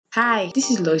Hi, this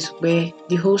is Lois Ware,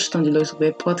 the host on the Lois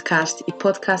Ware podcast, a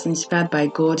podcast inspired by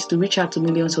God to reach out to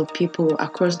millions of people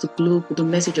across the globe with the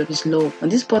message of His love. On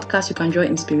this podcast, you can draw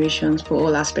inspirations for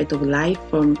all aspects of life,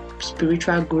 from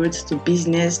spiritual growth to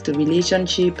business to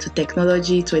relationship to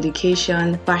technology to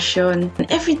education, fashion,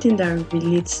 and everything that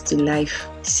relates to life.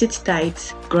 Sit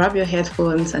tight, grab your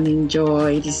headphones, and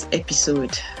enjoy this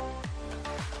episode.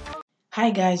 Hi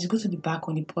guys, good to be back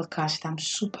on the podcast. I'm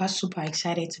super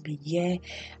excited to be here.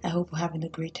 I hope you're having a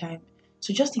great time.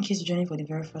 So just in case you're joining for the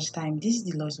very first time, this is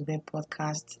the Lost Web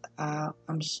podcast.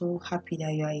 I'm so happy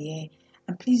that you are here.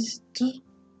 And please do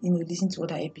listen to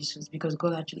other episodes because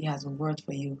God actually has a word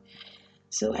for you.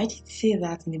 So I did say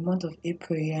that in the month of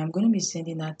April, I'm going to be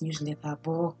sending out newsletter,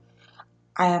 but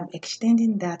I am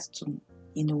extending that to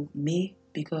May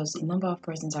because a number of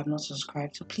persons have not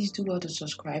subscribed. So please do well to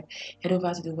subscribe. Head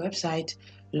over to the website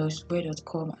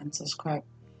loisware.com and subscribe.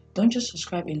 Don't just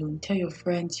subscribe alone. Tell your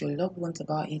friends, your loved ones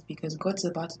about it because God's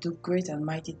about to do great and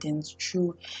mighty things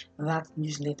through that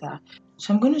newsletter.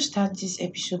 So I'm going to start this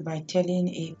episode by telling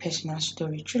a personal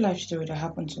story, true life story that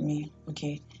happened to me.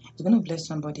 Okay, it's going to bless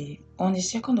somebody. On the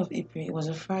 2nd of April, it was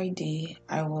a Friday.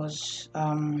 I was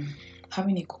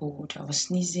having a cold. I was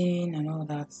sneezing and all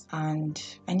that, and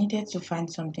I needed to find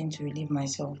something to relieve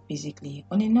myself. Basically,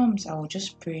 on the norms, I would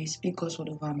just pray, speak God's word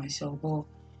over myself. But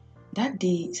that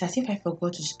day, it's as if I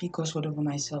forgot to speak God's word over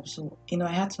myself. So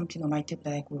I had something on my table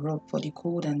that I could rub for the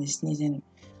cold and the sneezing.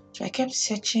 So I kept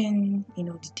searching,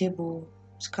 the table,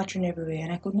 scattering everywhere,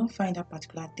 and I could not find that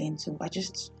particular thing. So I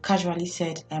just casually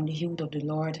said, I am the healed of the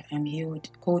Lord. I am healed.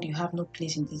 Cold, you have no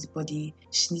place in this body.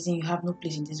 Sneezing, you have no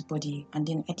place in this body. And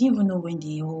then I didn't even know when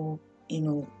the whole,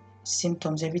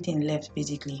 symptoms, everything left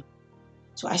basically.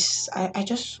 So I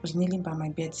just was kneeling by my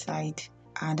bedside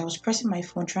and I was pressing my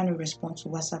phone trying to respond to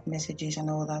WhatsApp messages and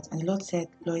all that. And the Lord said,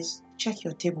 Lois, check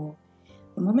your table.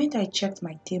 The moment I checked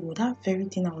my table, that very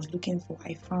thing I was looking for,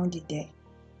 I found it there.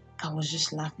 I was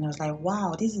just laughing. I was like,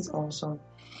 wow, this is awesome.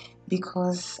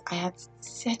 Because I had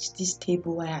searched this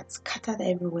table, I had scattered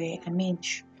everywhere. I mean,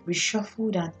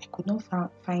 reshuffled and I could not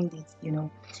find it.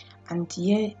 And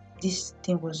here, this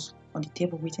thing was on the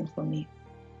table waiting for me.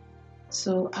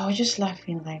 So I was just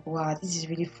laughing like, wow, this is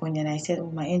really funny. And I said,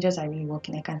 oh, my angels are really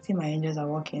working. I can see my angels are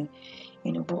working,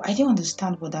 but I didn't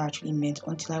understand what that actually meant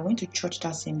until I went to church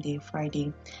that same day,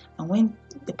 Friday. And when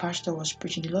the pastor was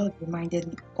preaching, the Lord reminded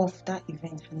me of that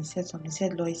event. And he said something. He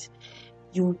said, Lois,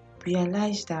 you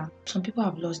realize that some people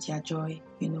have lost their joy,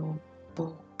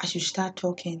 but as you start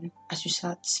talking, as you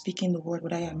start speaking the word,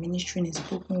 whether you're ministering in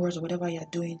spoken words or whatever you're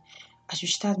doing, as you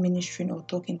start ministering or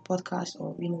talking podcast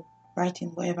or, writing,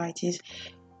 whatever it is,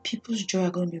 people's joy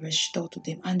are going to be restored to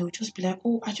them and they'll just be like,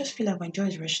 oh, I just feel like my joy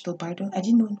is restored, but I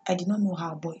did not know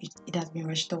how, but it has been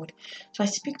restored. So I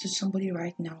speak to somebody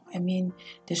right now. I mean,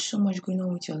 there's so much going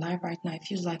on with your life right now. It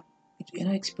feels like you're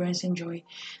not experiencing joy.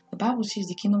 The Bible says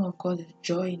the kingdom of God is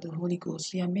joy in the Holy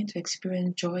Ghost. So you are meant to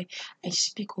experience joy. I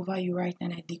speak over you right now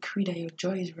and I decree that your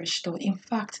joy is restored. In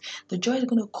fact, the joy is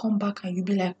going to come back and you'll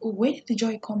be like, oh, where did the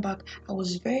joy come back? I'm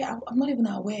not even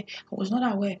aware. I was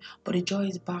not aware, but the joy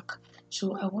is back.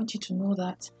 So I want you to know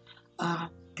that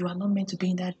you are not meant to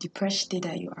be in that depressed state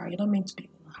that you are. You're not meant to be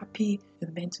happy. You're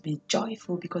meant to be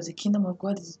joyful because the kingdom of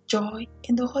God is joy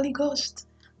in the Holy Ghost.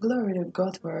 Glory to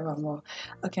God forevermore.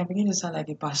 Okay, I'm beginning to sound like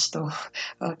a pastor.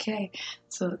 Okay,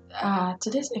 so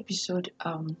today's episode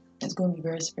is going to be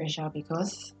very special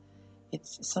because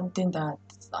it's something that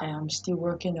I am still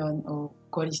working on, or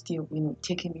God is still,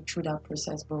 taking me through that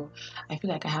process. But I feel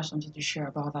like I have something to share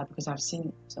about that because I've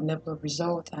seen some level of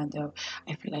result, and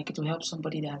I feel like it will help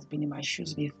somebody that has been in my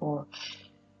shoes before.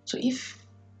 So if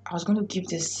I was going to give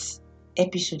this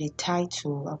episode a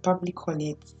title, I'll probably call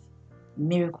it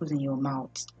 "Miracles in Your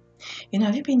Mouth."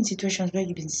 Have you been in situations where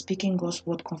you've been speaking God's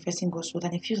word, confessing God's word,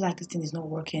 and it feels like this thing is not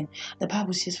working? The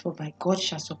Bible says, for by God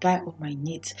shall supply all my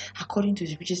needs according to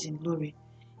his riches in glory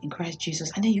in Christ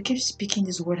Jesus. And then you keep speaking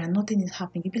this word and nothing is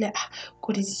happening. You'll be like,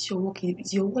 God, is this your work?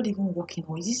 Is your word even working?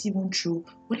 Or is this even true?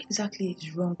 What exactly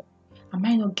is wrong? Am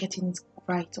I not getting it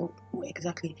right or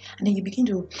exactly? And then you begin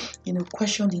to,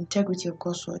 question the integrity of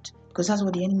God's word because that's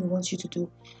what the enemy wants you to do.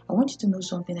 I want you to know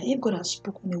something, that if God has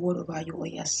spoken a word over you, or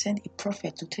he has sent a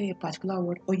prophet to tell you a particular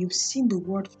word, or you've seen the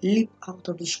word leap out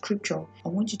of the scripture, I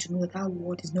want you to know that that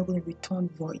word is not going to return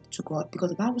void to God, because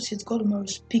the Bible says God will not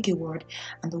speak a word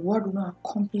and the word will not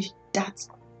accomplish that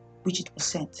which it was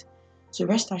sent. So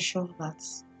rest assured that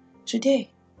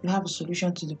today you have a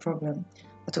solution to the problem,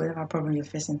 or to whatever problem you're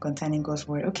facing concerning God's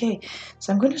word. Okay,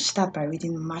 so I'm going to start by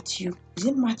reading Matthew. Is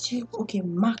it Matthew? Okay,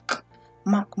 Mark,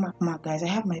 guys. I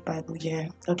have my Bible here.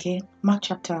 Okay, Mark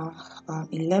chapter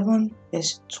 11,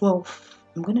 verse 12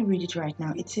 I'm going to read it right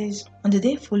now. It says, on the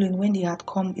day following, when they had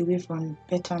come away from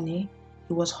Bethany,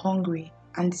 he was hungry.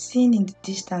 And seeing in the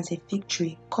distance a fig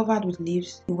tree covered with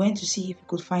leaves, he went to see if he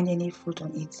could find any fruit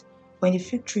on it. For in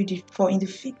the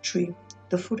fig tree,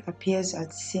 the fruit appears at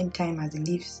the same time as the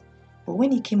leaves. But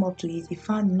when he came up to it, he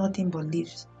found nothing but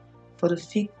leaves, for the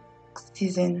fig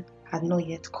season had not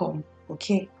yet come.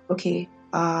 Okay.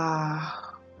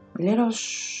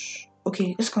 Let's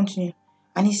continue.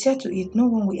 And he said to it, no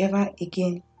one will ever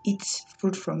again eat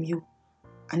fruit from you.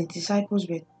 And the disciples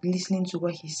were listening to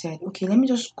what he said. Okay, let me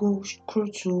just go scroll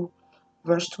to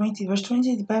verse 20. Verse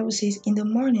 20, the Bible says, in the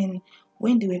morning,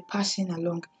 when they were passing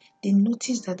along, they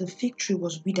noticed that the fig tree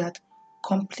was withered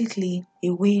completely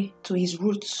away to his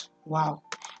roots. Wow.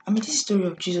 I mean, this story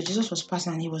of Jesus was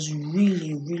passing and he was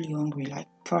really, really hungry. Like,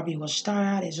 probably he was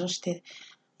tired, exhausted,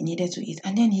 he needed to eat.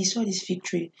 And then he saw this fig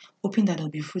tree, hoping that there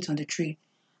would be fruit on the tree.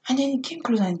 And then he came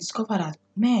close and discovered that,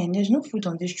 man, there's no fruit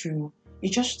on this tree.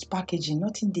 It's just packaging,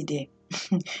 nothing did there,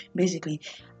 basically.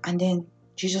 And then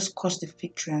Jesus cursed the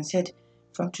fig tree and said,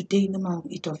 from today, no man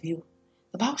will eat of you.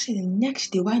 The Bible said the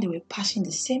next day, while they were passing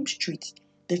the same street,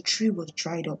 the tree was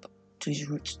dried up to its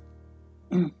roots.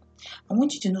 I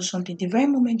want you to know something. The very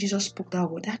moment Jesus spoke that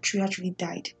word, that tree actually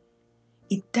died.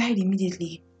 It died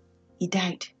immediately. It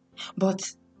died. But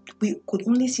we could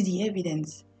only see the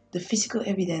evidence, the physical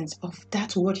evidence of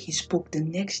that word he spoke the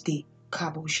next day,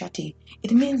 Kabo Shate.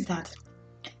 It means that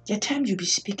there are times you'll be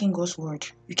speaking God's word.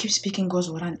 You keep speaking God's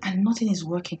word and nothing is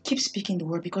working. Keep speaking the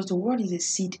word because the word is a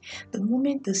seed. The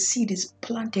moment the seed is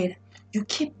planted, you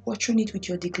keep watching it with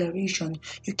your declaration.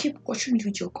 You keep watching it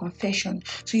with your confession.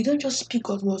 So you don't just speak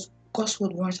God's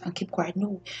word once and keep quiet.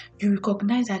 No, you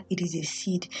recognize that it is a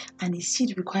seed and a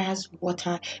seed requires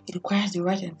water. It requires the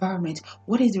right environment.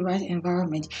 What is the right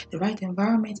environment? The right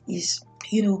environment is,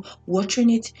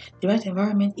 watering it. The right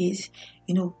environment is,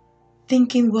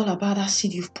 thinking well about that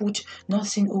seed you've put, not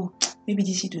saying, oh, maybe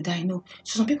this seed will die. No.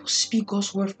 So some people speak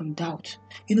God's word from doubt.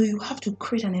 You have to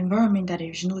create an environment that there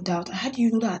is no doubt. And how do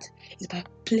you do that? It's by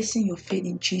placing your faith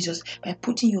in Jesus, by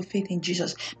putting your faith in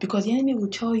Jesus. Because the enemy will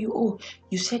tell you, oh,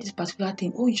 you said this particular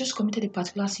thing. Oh, you just committed a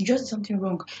particular sin. You just did something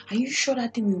wrong. Are you sure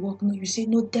that thing will work? No, you say,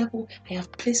 no, devil, I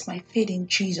have placed my faith in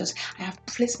Jesus. I have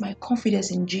placed my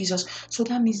confidence in Jesus. So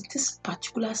that means this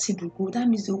particular seed will grow. That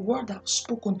means the word I've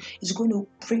spoken is going to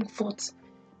bring forth.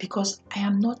 Because I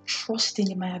am not trusting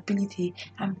in my ability.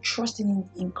 I'm trusting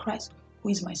in Christ, who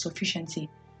is my sufficiency.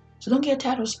 So don't get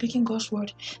tired of speaking God's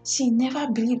word. See, never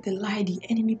believe the lie the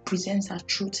enemy presents as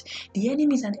truth. The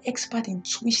enemy is an expert in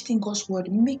twisting God's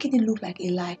word, making it look like a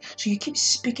lie. So you keep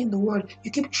speaking the word.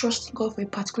 You keep trusting God for a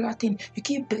particular thing. You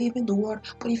keep believing the word,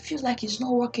 but it feels like it's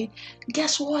not working.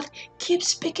 Guess what? Keep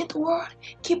speaking the word.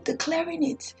 Keep declaring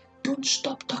it. Don't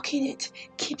stop talking it.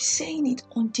 Keep saying it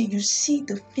until you see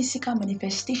the physical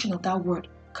manifestation of that word.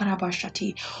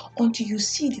 Karabashati. Until you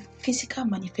see the physical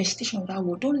manifestation of that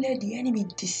word. Don't let the enemy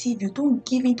deceive you. Don't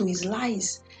give in to his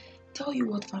lies. Tell you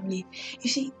what, family. You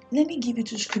see, let me give you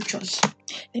two scriptures.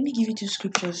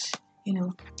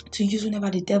 To use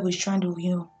whenever the devil is trying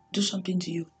to, do something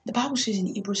to you. The Bible says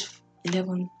in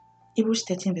Hebrews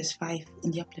 13 verse 5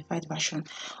 in the Amplified Version.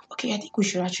 Okay, I think we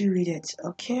should actually read it.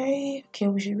 Okay,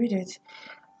 we should read it.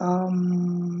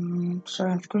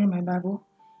 Sorry, I'm scrolling my Bible.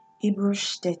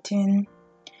 Hebrews 13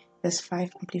 verse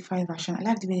 5 Amplified Version. I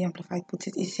like the way the Amplified puts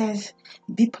it. It says,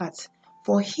 "Be part,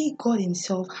 for he, God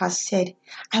himself, has said,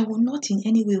 I will not in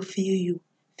any way fail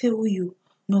you,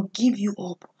 nor give you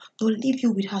up, nor leave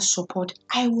you without support.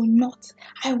 I will not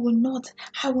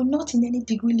in any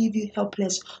degree leave you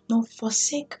helpless, nor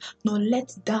forsake, nor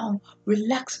let down,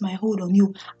 relax my hold on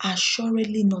you.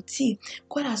 Assuredly not." See,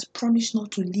 God has promised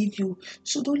not to leave you.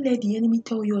 So don't let the enemy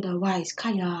tell you otherwise.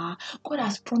 Kaya, God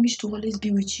has promised to always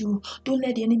be with you. Don't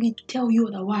let the enemy tell you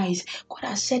otherwise. God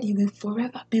has said he will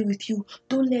forever be with you.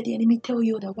 Don't let the enemy tell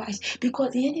you otherwise.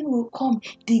 Because the enemy will come.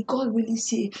 Did God really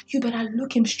say? You better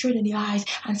look him straight in the eyes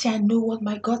and say, I know what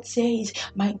my God says.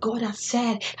 My God has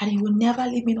said that he will never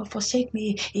leave me nor forsake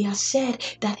me. He has said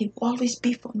that he will always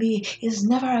be for me. He is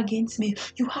never against me.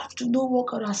 You have to know what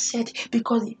God has said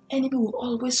because the enemy will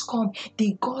always come.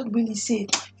 Did God really say?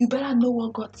 You better know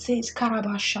what God says.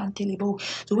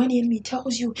 So when the enemy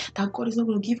tells you that God is not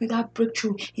going to give you that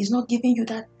breakthrough, he's not giving you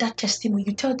that testimony,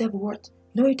 you tell the devil what?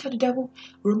 You tell the devil?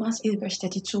 Romans 8 verse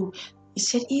 32. He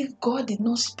said, if God did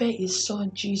not spare his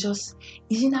son Jesus,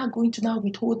 is he not going to now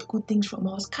withhold good things from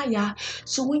us? Kaya.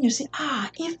 So when you say,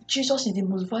 if Jesus is the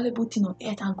most valuable thing on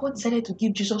earth and God decided to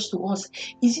give Jesus to us,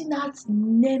 is it not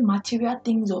mere material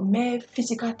things or mere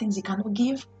physical things he cannot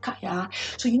give? Kaya.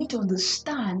 So you need to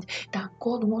understand that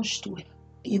God wants to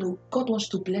God wants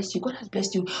to bless you. God has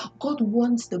blessed you. God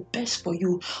wants the best for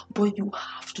you, but you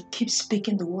have to keep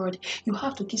speaking the word. You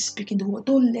have to keep speaking the word.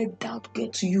 Don't let doubt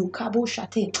get to you. Kabo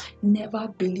Shate. Never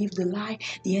believe the lie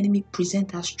the enemy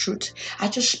present as truth. I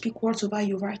just speak words over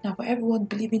you right now for everyone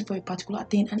believing for a particular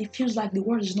thing and it feels like the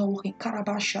word is not working.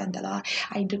 Karabashandala.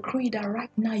 I decree that right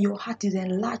now your heart is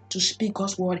enlarged to speak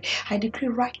God's word. I decree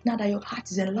right now that your heart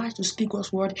is enlarged to speak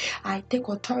God's word. I take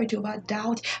authority over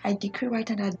doubt. I decree right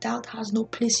now that doubt has no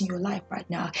place in your life right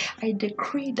now. I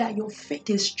decree that your faith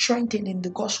is strengthened in the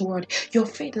God's word. Your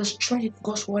faith is strengthened in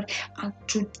God's word. And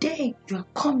today you are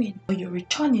coming or you're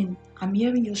returning. I'm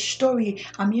hearing your story.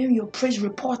 I'm hearing your praise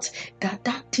report that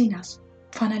thing has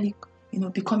finally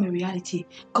become a reality.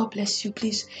 God bless you.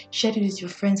 Please share it with your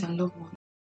friends and loved ones.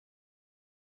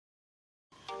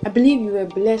 I believe you were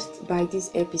blessed by this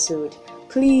episode.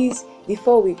 Please,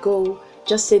 before we go,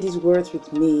 just say these words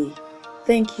with me.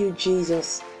 Thank you,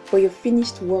 Jesus, for your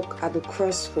finished work at the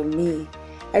cross for me.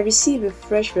 I receive a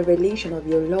fresh revelation of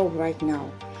your love right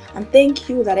now. And thank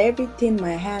you that everything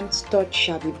my hands touch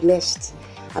shall be blessed.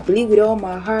 I believe with all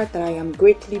my heart that I am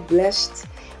greatly blessed,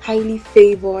 highly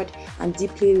favored, and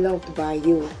deeply loved by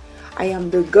you. I am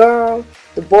the girl,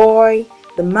 the boy,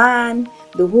 the man,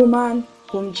 the woman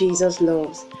whom Jesus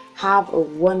loves. Have a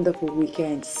wonderful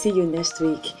weekend. See you next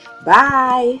week.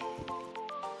 Bye.